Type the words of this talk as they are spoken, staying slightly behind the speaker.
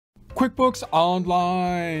QuickBooks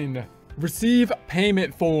Online. Receive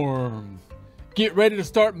payment form. Get ready to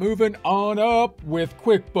start moving on up with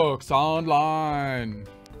QuickBooks Online.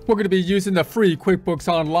 We're going to be using the free QuickBooks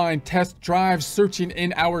Online test drive, searching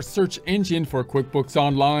in our search engine for QuickBooks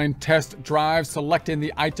Online test drive, selecting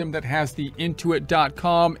the item that has the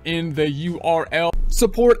intuit.com in the URL.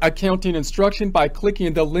 Support accounting instruction by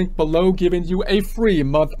clicking the link below, giving you a free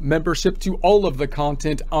month membership to all of the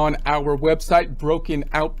content on our website, broken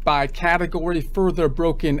out by category, further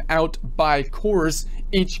broken out by course.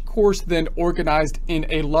 Each course then organized in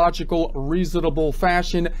a logical, reasonable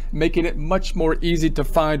fashion, making it much more easy to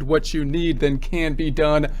find what you need than can be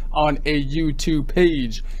done on a YouTube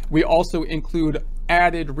page. We also include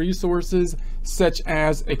added resources such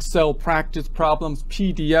as Excel practice problems,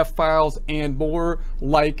 PDF files, and more,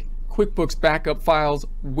 like QuickBooks backup files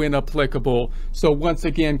when applicable. So once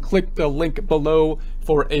again, click the link below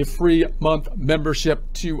for a free month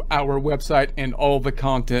membership to our website and all the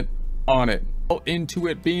content on it.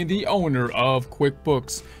 Intuit, being the owner of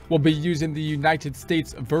QuickBooks, will be using the United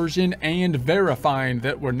States version and verifying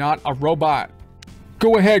that we're not a robot.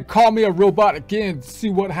 Go ahead, call me a robot again, see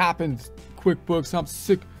what happens. QuickBooks, I'm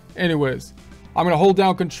sick. Anyways, I'm gonna hold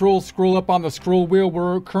down control, scroll up on the scroll wheel.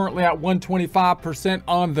 We're currently at 125%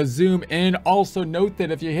 on the zoom in. Also note that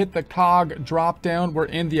if you hit the cog drop down, we're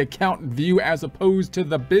in the accountant view as opposed to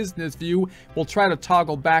the business view. We'll try to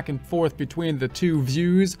toggle back and forth between the two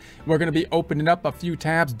views. We're gonna be opening up a few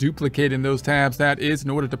tabs, duplicating those tabs, that is, in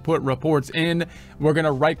order to put reports in. We're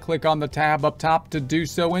gonna right click on the tab up top to do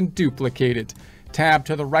so and duplicate it. Tab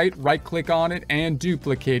to the right click on it and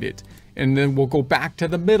duplicate it. And then we'll go back to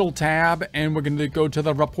the middle tab and we're going to go to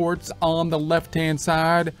the reports on the left hand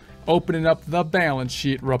side, opening up the balance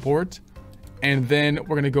sheet report. And then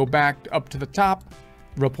we're going to go back up to the top,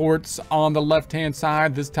 reports on the left hand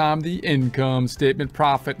side, this time the income statement,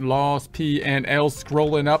 profit, loss, P&L,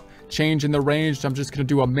 scrolling up, changing the range. I'm just going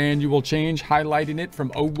to do a manual change, highlighting it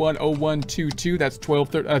from 010122, that's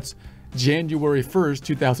January 1st,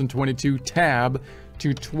 2022, tab,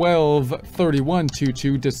 to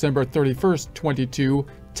 12/31/22, December 31st, 22,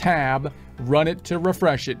 tab, run it to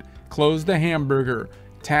refresh it, close the hamburger,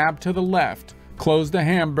 tab to the left, close the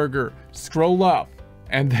hamburger, scroll up,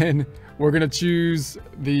 and then we're gonna choose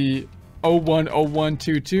the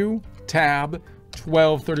 010122, tab,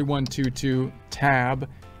 12/31/22, tab,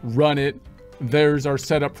 run it. There's our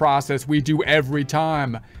setup process we do every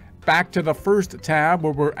time. Back to the first tab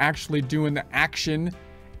where we're actually doing the action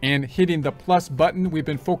and hitting the plus button. We've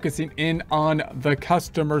been focusing in on the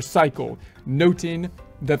customer cycle, noting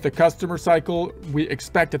that the customer cycle, we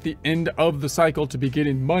expect at the end of the cycle to be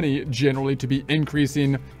getting money, generally to be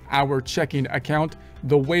increasing our checking account.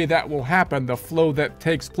 The way that will happen, the flow that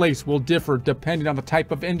takes place, will differ depending on the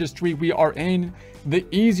type of industry we are in. The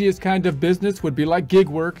easiest kind of business would be like gig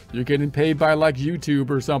work. You're getting paid by like YouTube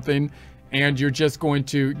or something, and you're just going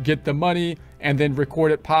to get the money and then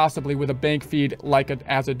record it possibly with a bank feed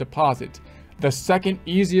as a deposit. The second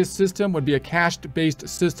easiest system would be a cash-based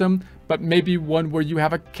system, but maybe one where you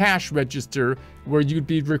have a cash register where you'd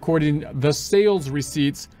be recording the sales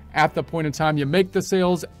receipts at the point in time you make the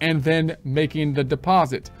sales and then making the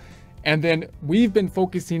deposit. And then we've been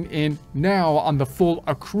focusing in now on the full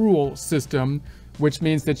accrual system, which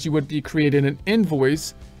means that you would be creating an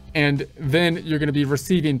invoice and then you're going to be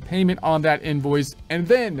receiving payment on that invoice, and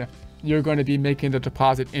then you're going to be making the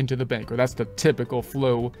deposit into the bank, or that's the typical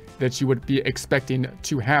flow that you would be expecting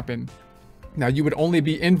to happen. Now, you would only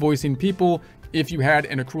be invoicing people if you had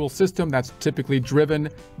an accrual system that's typically driven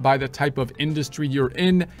by the type of industry you're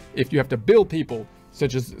in. If you have to bill people,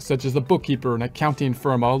 such as a bookkeeper, an accounting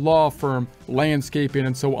firm, a law firm, landscaping,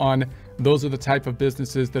 and so on, those are the type of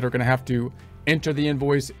businesses that are going to have to enter the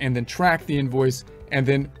invoice and then track the invoice and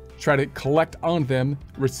then try to collect on them,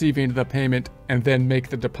 receiving the payment, and then make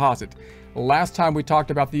the deposit. Last time we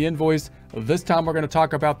talked about the invoice. This time we're going to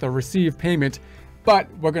talk about the receive payment, but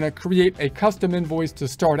we're going to create a custom invoice to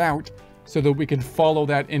start out so that we can follow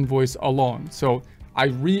that invoice along. So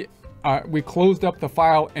we closed up the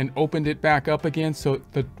file and opened it back up again. So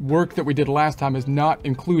the work that we did last time is not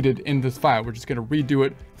included in this file. We're just going to redo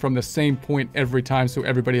it from the same point every time so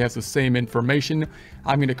everybody has the same information.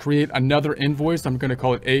 I'm going to create another invoice. I'm going to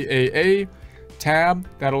call it AAA tab.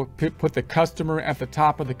 That'll put the customer at the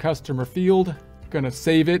top of the customer field. Going to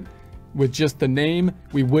save it with just the name.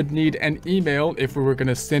 We would need an email if we were going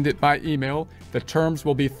to send it by email. The terms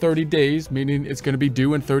will be 30 days, meaning it's going to be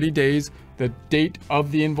due in 30 days. The date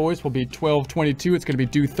of the invoice will be 12/22. It's going to be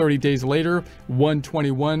due 30 days later,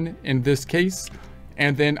 1/21 in this case.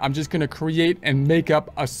 And then I'm just going to create and make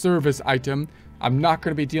up a service item. I'm not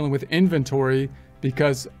going to be dealing with inventory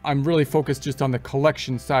because I'm really focused just on the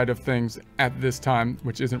collection side of things at this time,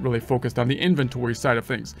 which isn't really focused on the inventory side of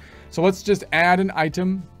things. So let's just add an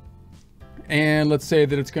item, and let's say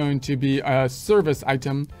that it's going to be a service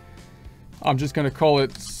item. I'm just going to call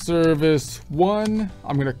it service 1.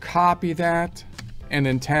 I'm going to copy that, and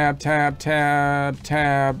then tab, tab, tab,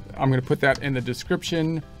 tab. I'm going to put that in the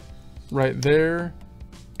description right there.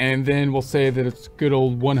 And then we'll say that it's good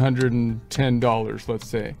old $110, let's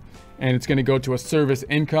say. And it's going to go to a service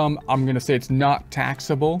income. I'm going to say it's not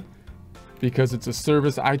taxable because it's a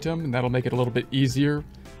service item, and that'll make it a little bit easier.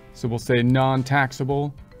 So we'll say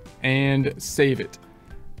non-taxable and save it.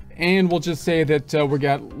 And we'll just say that we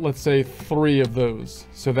got, let's say, 3 of those.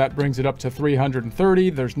 So that brings it up to 330.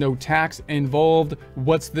 There's no tax involved.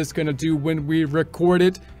 What's this going to do when we record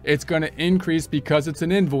it? It's going to increase, because it's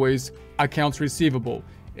an invoice, accounts receivable.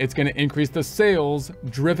 It's going to increase the sales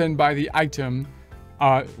driven by the item,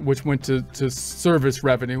 which went to service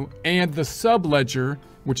revenue, and the subledger,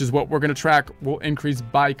 which is what we're going to track, will increase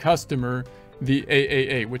by customer, the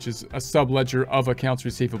AAA, which is a subledger of accounts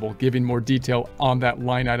receivable, giving more detail on that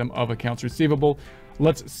line item of accounts receivable.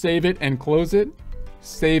 Let's save it and close it.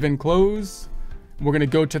 Save and close. We're going to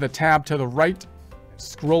go to the tab to the right,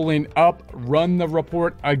 scrolling up, run the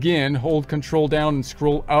report again, hold control down and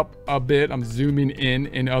scroll up a bit. I'm zooming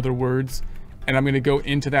in other words, and I'm going to go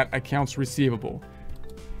into that accounts receivable.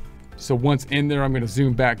 So once in there, I'm going to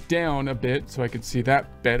zoom back down a bit so I can see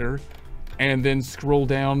that better, and then scroll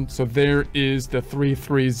down. So there is the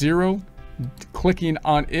 330. Clicking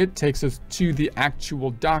on it takes us to the actual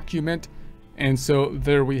document. And so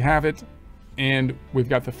there we have it. And we've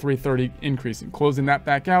got the 330 increasing. Closing that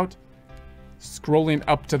back out. Scrolling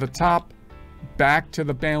up to the top, back to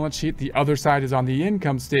the balance sheet. The other side is on the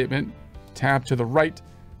income statement. Tab to the right,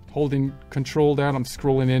 holding control down. I'm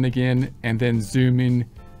scrolling in again and then zooming.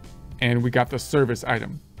 And we got the service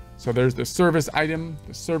item. So there's the service item,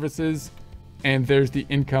 the services, and there's the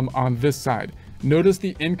income on this side. Notice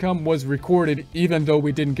the income was recorded even though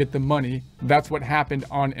we didn't get the money. That's what happened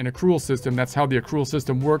on an accrual system. That's how the accrual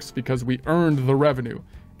system works, because we earned the revenue.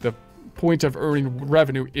 The point of earning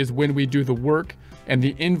revenue is when we do the work, and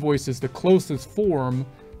the invoice is the closest form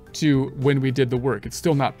to when we did the work. It's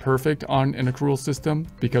still not perfect on an accrual system,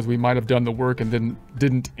 because we might have done the work and then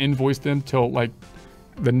didn't invoice them till like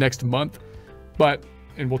the next month.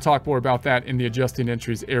 And we'll talk more about that in the adjusting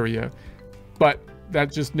entries area. But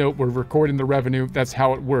that, just note, we're recording the revenue. That's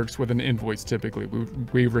how it works with an invoice typically.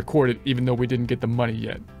 We record it even though we didn't get the money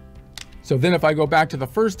yet. So then if I go back to the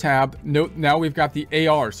first tab, note now we've got the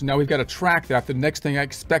AR. So now we've got to track that. The next thing I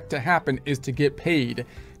expect to happen is to get paid.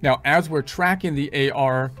 Now, as we're tracking the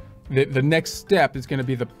AR, the next step is going to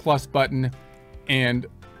be the plus button. And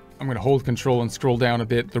I'm going to hold control and scroll down a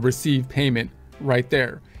bit, the receive payment right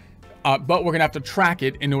there. But we're going to have to track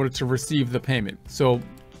it in order to receive the payment. So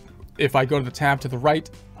if I go to the tab to the right,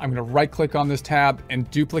 I'm going to right click on this tab and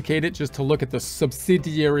duplicate it just to look at the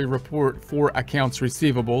subsidiary report for accounts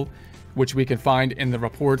receivable, which we can find in the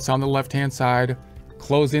reports on the left hand side.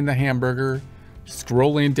 Closing the hamburger,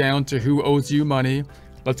 scrolling down to who owes you money.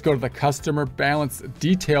 Let's go to the customer balance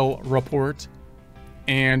detail report,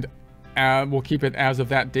 and we'll keep it as of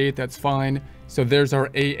that date. That's fine. So there's our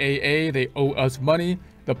AAA. They owe us money.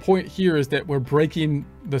 The point here is that we're breaking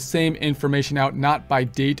the same information out, not by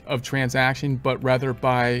date of transaction, but rather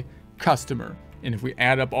by customer. And if we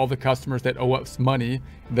add up all the customers that owe us money,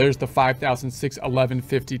 there's the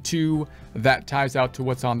 $5,611.52. That ties out to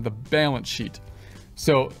what's on the balance sheet.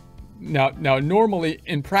 So now normally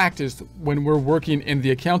in practice, when we're working in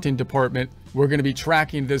the accounting department, we're going to be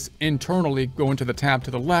tracking this internally, going to the tab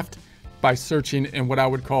to the left by searching in what I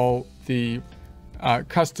would call the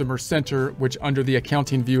customer center, which under the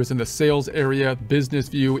accounting view is in the sales area. Business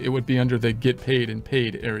view, it would be under the get paid and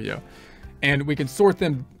paid area. And we can sort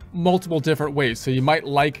them multiple different ways. So you might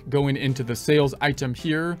like going into the sales item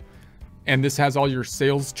here, and this has all your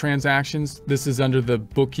sales transactions. This is under the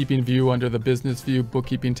bookkeeping view, under the business view,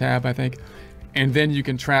 bookkeeping tab, I think. And then you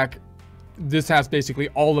can track, this has basically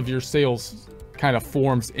all of your sales kind of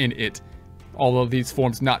forms in it. All of these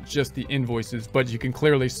forms, not just the invoices, but you can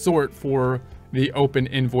clearly sort for the open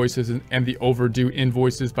invoices and the overdue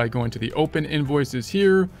invoices by going to the open invoices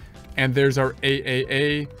here. And there's our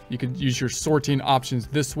AAA. You can use your sorting options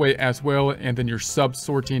this way as well. And then your sub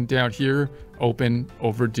sorting down here, open,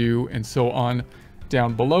 overdue, and so on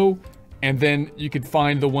down below. And then you can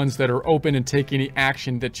find the ones that are open and take any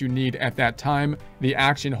action that you need at that time. The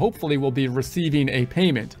action hopefully will be receiving a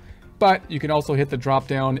payment. But you can also hit the drop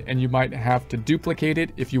down and you might have to duplicate it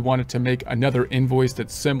if you wanted to make another invoice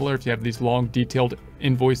that's similar. If you have these long detailed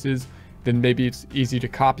invoices, then maybe it's easy to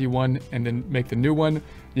copy one and then make the new one.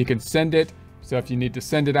 You can send it. So if you need to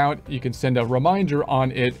send it out, you can send a reminder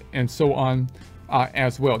on it and so on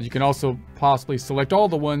as well. You can also possibly select all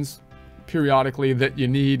the ones periodically that you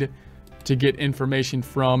need to get information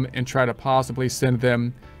from and try to possibly send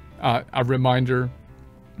them a reminder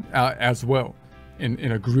as well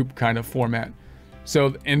in a group kind of format.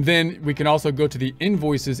 So, and then we can also go to the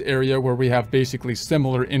invoices area where we have basically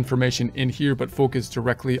similar information in here, but focused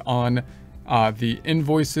directly on the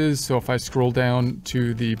invoices. So if I scroll down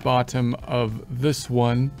to the bottom of this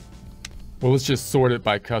one, well, let's just sort it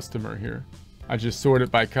by customer here. I just sort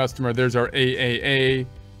it by customer. There's our AAA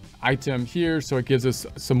item here. So it gives us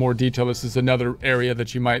some more detail. This is another area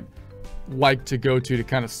that you might like to go to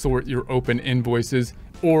kind of sort your open invoices,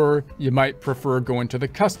 or you might prefer going to the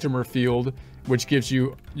customer field, which gives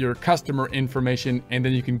you your customer information, and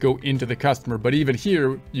then you can go into the customer. But even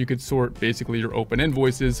here, you could sort basically your open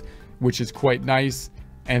invoices, which is quite nice.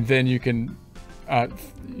 And then you can,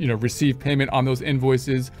 receive payment on those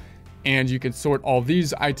invoices, and you can sort all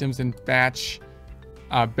these items and batch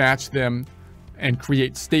them and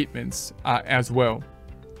create statements as well,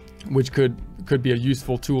 which could be a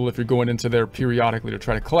useful tool if you're going into there periodically to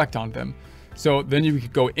try to collect on them. So then you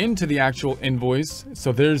could go into the actual invoice.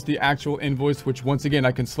 So there's the actual invoice, which once again,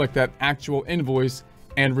 I can select that actual invoice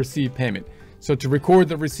and receive payment. So to record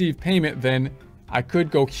the receive payment, then I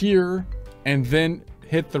could go here and then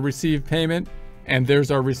hit the receive payment, and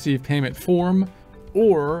there's our receive payment form.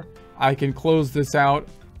 Or I can close this out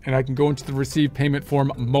and I can go into the receive payment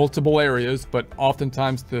form multiple areas, but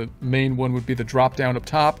oftentimes the main one would be the drop down up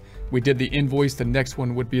top. We did the invoice, the next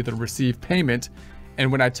one would be the receive payment.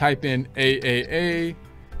 And when I type in AAA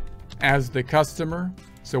as the customer,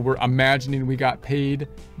 so we're imagining we got paid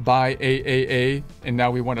by AAA, and now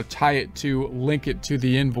we want to tie it to, link it to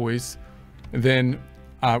the invoice, then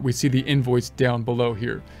we see the invoice down below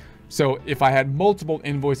here. So if I had multiple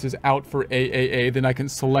invoices out for AAA, then I can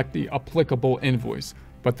select the applicable invoice.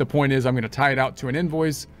 But the point is, I'm going to tie it out to an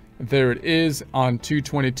invoice. There it is on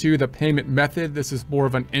 222, the payment method. This is more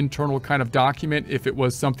of an internal kind of document. If it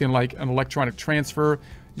was something like an electronic transfer,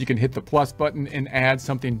 you can hit the plus button and add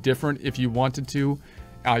something different if you wanted to,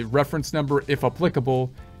 a reference number if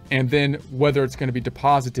applicable, and then whether it's going to be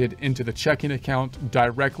deposited into the checking account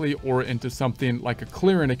directly or into something like a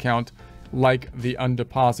clearing account like the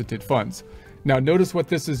undeposited funds. Now notice what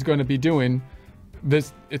this is going to be doing.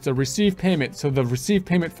 It's a receive payment, so the receive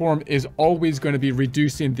payment form is always going to be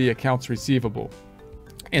reducing the accounts receivable.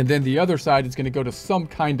 And then the other side is going to go to some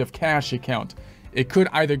kind of cash account. It could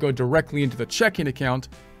either go directly into the checking account,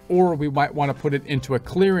 or we might want to put it into a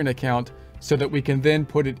clearing account so that we can then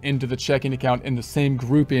put it into the checking account in the same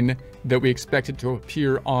grouping that we expect it to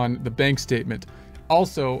appear on the bank statement.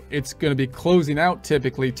 Also, it's going to be closing out,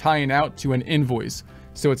 typically tying out to an invoice.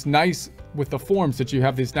 So it's nice with the forms that you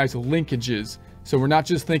have these nice linkages. So we're not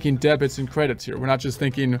just thinking debits and credits here. We're not just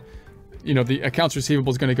thinking, the accounts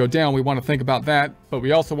receivable is going to go down. We want to think about that, but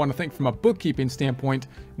we also want to think from a bookkeeping standpoint.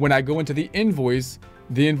 When I go into the invoice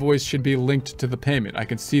should be linked to the payment. I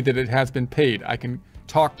can see that it has been paid. I can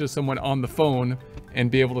talk to someone on the phone and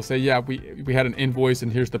be able to say, yeah, we had an invoice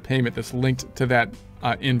and here's the payment that's linked to that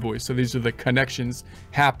invoice. So these are the connections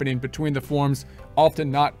happening between the forms, often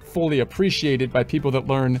not fully appreciated by people that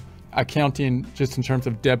learn accounting just in terms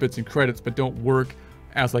of debits and credits, but don't work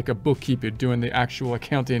as like a bookkeeper doing the actual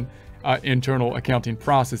accounting, internal accounting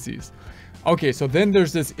processes. Okay, so then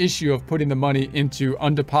there's this issue of putting the money into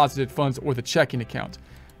undeposited funds or the checking account.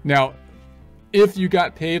 Now, if you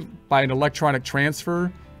got paid by an electronic transfer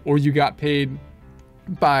or you got paid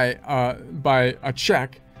by a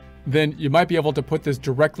check, then you might be able to put this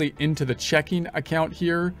directly into the checking account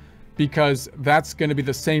here, because that's going to be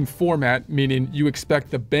the same format, meaning you expect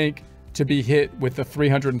the bank to be hit with the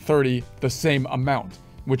 330, the same amount,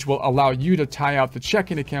 which will allow you to tie out the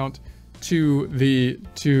checking account to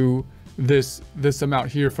this amount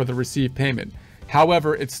here for the received payment.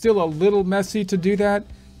 However, it's still a little messy to do that,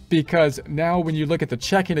 because now when you look at the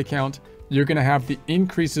checking account, you're going to have the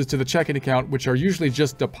increases to the checking account, which are usually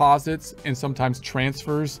just deposits and sometimes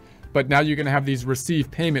transfers. But now you're going to have these receive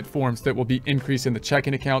payment forms that will be increasing the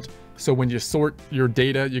checking account. So when you sort your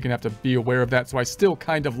data, you're going to have to be aware of that. So I still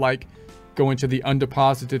kind of like going to the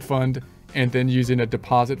undeposited fund and then using a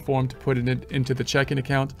deposit form to put it into the checking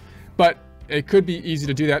account. But it could be easy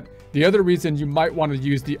to do that. The other reason you might want to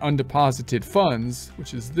use the undeposited funds,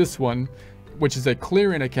 which is this one, which is a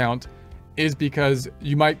clearing account, is because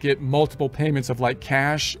you might get multiple payments of like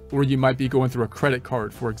cash, or you might be going through a credit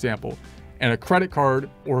card, for example. And a credit card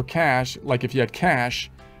or cash, like if you had cash,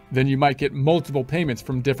 then you might get multiple payments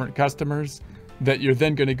from different customers. that you're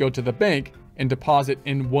then going to go to the bank and deposit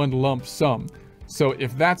in one lump sum. So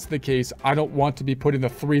if that's the case, I don't want to be putting the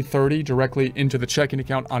 $330 directly into the checking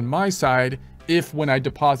account on my side if when I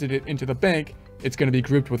deposit it into the bank, it's going to be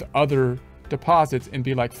grouped with other deposits and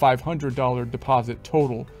be like $500 deposit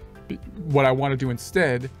total. What I want to do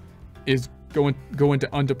instead is go into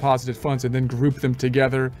undeposited funds and then group them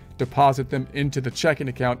together, deposit them into the checking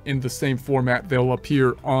account in the same format they'll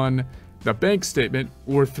appear on the bank statement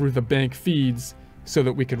or through the bank feeds so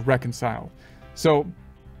that we can reconcile. So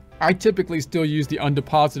I typically still use the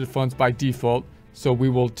undeposited funds by default, so we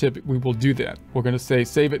will do that. We're going to say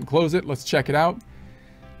save it and close it. Let's check it out.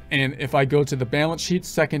 And if I go to the balance sheet,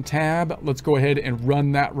 second tab, let's go ahead and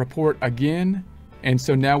run that report again. And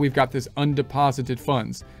so now we've got this undeposited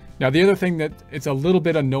funds. Now, the other thing that it's a little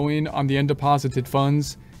bit annoying on the undeposited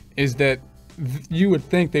funds is that you would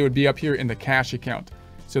think they would be up here in the cash account.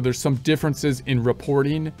 So there's some differences in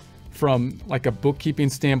reporting from like a bookkeeping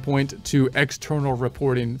standpoint to external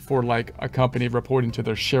reporting for like a company reporting to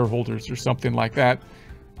their shareholders or something like that.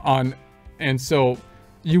 And so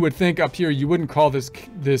you would think up here, you wouldn't call this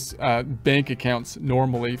bank accounts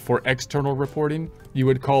normally for external reporting. You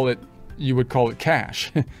would call it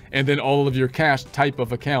cash. And then all of your cash type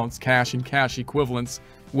of accounts, cash and cash equivalents,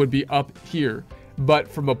 would be up here. But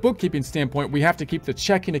from a bookkeeping standpoint, we have to keep the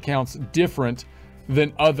checking accounts different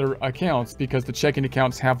than other accounts because the checking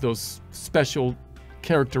accounts have those special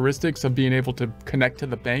characteristics of being able to connect to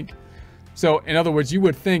the bank. So in other words, you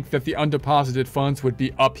would think that the undeposited funds would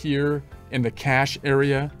be up here in the cash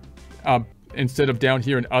area instead of down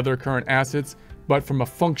here in other current assets. But from a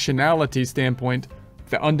functionality standpoint,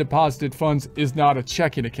 the undeposited funds is not a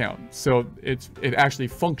checking account. So it actually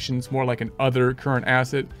functions more like an other current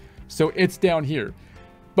asset. So it's down here.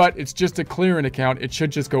 But it's just a clearing account. It should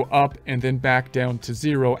just go up and then back down to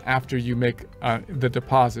zero after you make the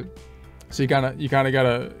deposit. So you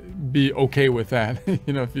gotta be okay with that.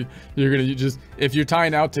 You know, if you're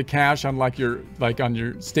tying out to cash on on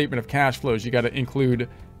your statement of cash flows, you gotta include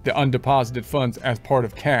the undeposited funds as part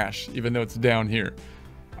of cash, even though it's down here.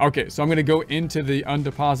 Okay, so I'm gonna go into the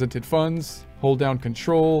undeposited funds, hold down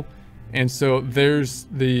Control, and so there's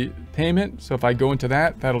the payment. So if I go into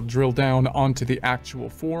that, that'll drill down onto the actual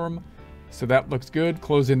form. So that looks good.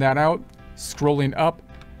 Closing that out, scrolling up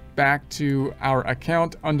back to our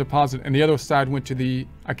account undeposited, and the other side went to the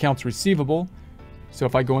accounts receivable. So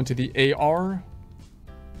if I go into the AR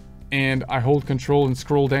and I hold Control and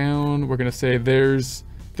scroll down, we're gonna say there's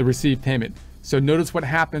the received payment. So notice what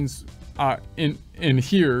happens in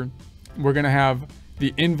here. We're gonna have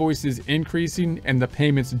the invoices increasing and the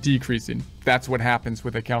payments decreasing. That's what happens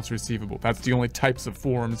with accounts receivable. That's the only types of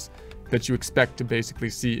forms that you expect to basically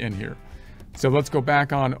see in here. So let's go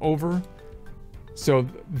back on over. So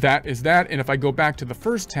that is that. And if I go back to the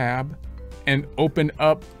first tab and open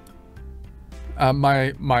up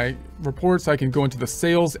my reports, I can go into the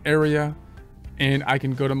sales area and I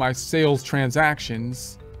can go to my sales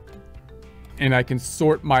transactions and I can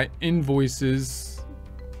sort my invoices.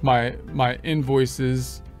 My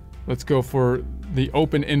invoices, let's go for the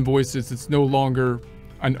open invoices. It's no longer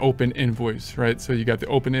an open invoice, right? So you got the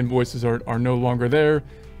open invoices are no longer there,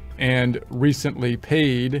 and recently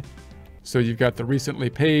paid. So you've got the recently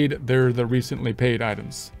paid, they're the recently paid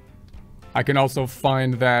items. I can also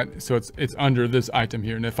find that, so it's under this item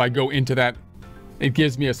here. And if I go into that, it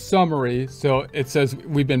gives me a summary. So it says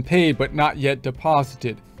we've been paid, but not yet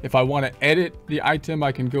deposited. If I want to edit the item,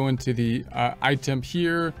 I can go into the item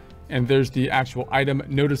here, and there's the actual item.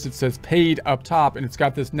 Notice it says paid up top, and it's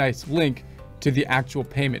got this nice link to the actual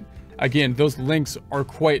payment. Again, those links are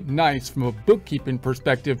quite nice from a bookkeeping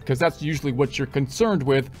perspective because that's usually what you're concerned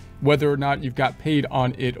with, whether or not you've got paid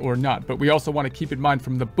on it or not. But we also want to keep in mind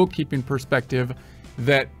from the bookkeeping perspective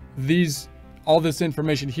that all this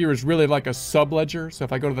information here is really like a subledger. So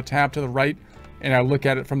if I go to the tab to the right and I look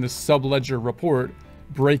at it from the subledger report,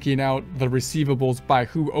 breaking out the receivables by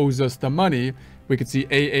who owes us the money, we can see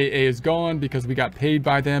AAA is gone because we got paid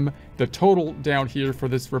by them. The total down here for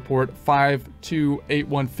this report,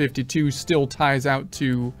 528152, still ties out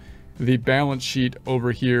to the balance sheet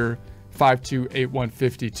over here,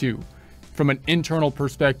 528152. From an internal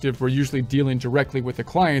perspective, we're usually dealing directly with the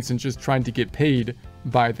clients and just trying to get paid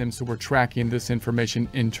by them, so we're tracking this information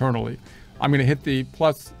internally. I'm going to hit the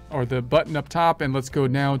plus or the button up top, and let's go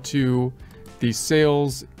now to the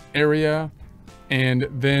sales area, and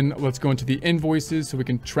then let's go into the invoices so we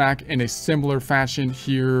can track in a similar fashion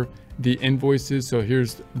here the invoices. So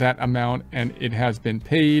here's that amount and it has been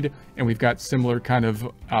paid, and we've got similar kind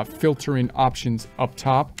of filtering options up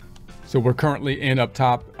top. So we're currently in up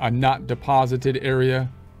top a not deposited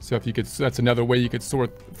area. So if you could, that's another way you could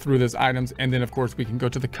sort through those items. And then of course we can go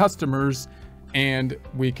to the customers and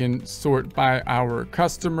we can sort by our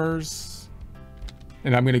customers.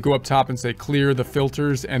 And I'm going to go up top and say clear the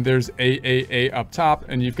filters, and there's AAA up top,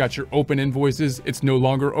 and you've got your open invoices. It's no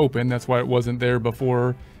longer open. That's why it wasn't there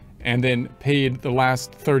before. And then paid the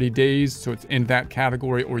last 30 days. So it's in that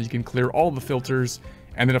category, or you can clear all the filters.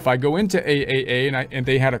 And then if I go into AAA and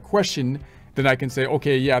they had a question, then I can say,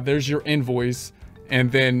 okay, yeah, there's your invoice.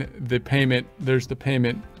 And then the payment, there's the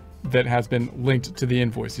payment that has been linked to the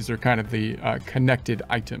invoice. These are kind of the connected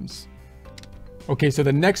items. Okay, so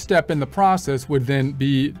the next step in the process would then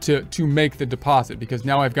be to make the deposit, because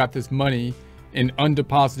now I've got this money in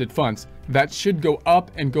undeposited funds. That should go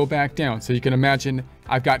up and go back down. So you can imagine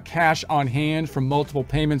I've got cash on hand from multiple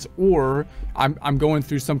payments, or I'm going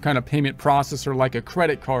through some kind of payment processor like a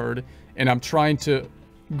credit card, and I'm trying to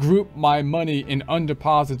group my money in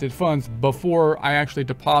undeposited funds before I actually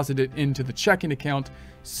deposit it into the checking account,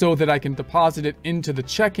 so that I can deposit it into the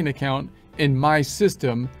checking account in my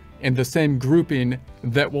system in the same grouping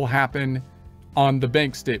that will happen on the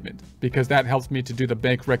bank statement, because that helps me to do the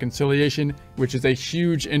bank reconciliation, which is a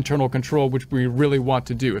huge internal control, which we really want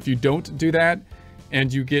to do. If you don't do that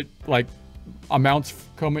and you get like amounts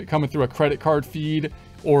coming through a credit card feed,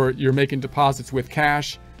 or you're making deposits with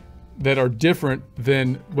cash that are different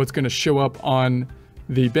than what's going to show up on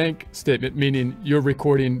the bank statement, meaning you're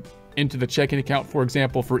recording into the checking account, for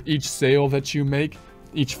example, for each sale that you make,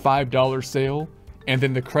 each $5 sale, and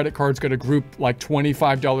then the credit card's going to group like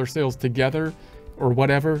 $25 sales together or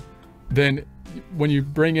whatever, then when you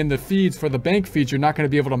bring in the feeds for the bank feeds, you're not going to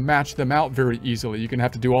be able to match them out very easily. You're going to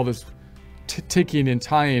have to do all this ticking and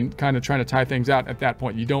tying, kind of trying to tie things out at that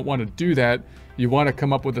point. You don't want to do that. You want to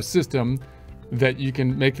come up with a system that you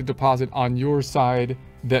can make the deposit on your side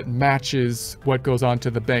that matches what goes on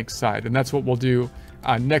to the bank side. And that's what we'll do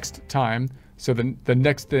next time. So the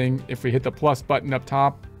next thing, if we hit the plus button up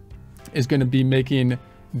top, is going to be making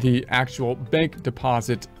the actual bank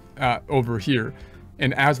deposit over here.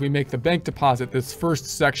 And as we make the bank deposit, this first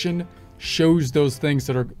section shows those things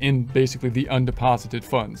that are in basically the undeposited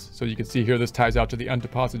funds. So you can see here, this ties out to the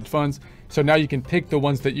undeposited funds. So now you can pick the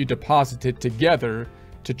ones that you deposited together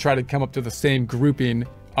to try to come up to the same grouping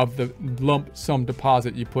of the lump sum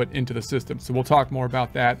deposit you put into the system. So we'll talk more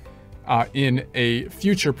about that in a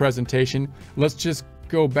future presentation. Let's just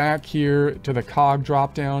go back here to the cog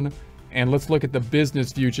dropdown, and let's look at the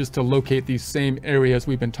business view just to locate these same areas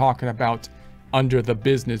we've been talking about under the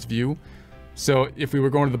business view. So if we were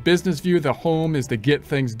going to the business view, the home is the get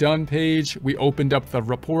things done page. We opened up the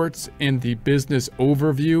reports in the business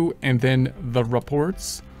overview and then the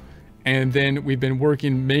reports. And then we've been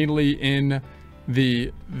working mainly in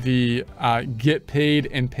the get paid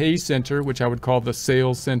and pay center, which I would call the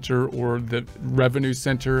sales center or the revenue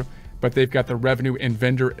center, but they've got the revenue and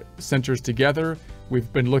vendor centers together.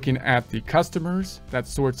 We've been looking at the customers, that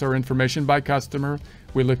sorts our information by customer.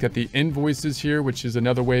 We looked at the invoices here, which is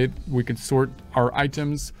another way we could sort our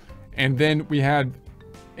items. And then we had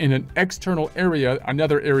in an external area,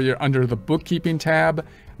 another area under the bookkeeping tab.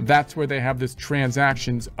 That's where they have this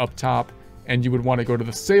transactions up top. And you would want to go to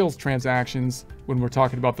the sales transactions when we're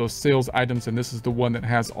talking about those sales items. And this is the one that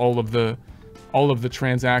has all of the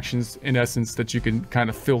transactions in essence that you can kind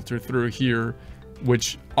of filter through here,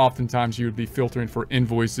 which oftentimes you would be filtering for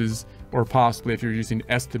invoices, or possibly if you're using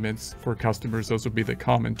estimates for customers, those would be the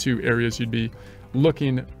common two areas you'd be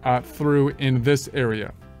looking through in this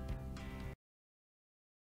area.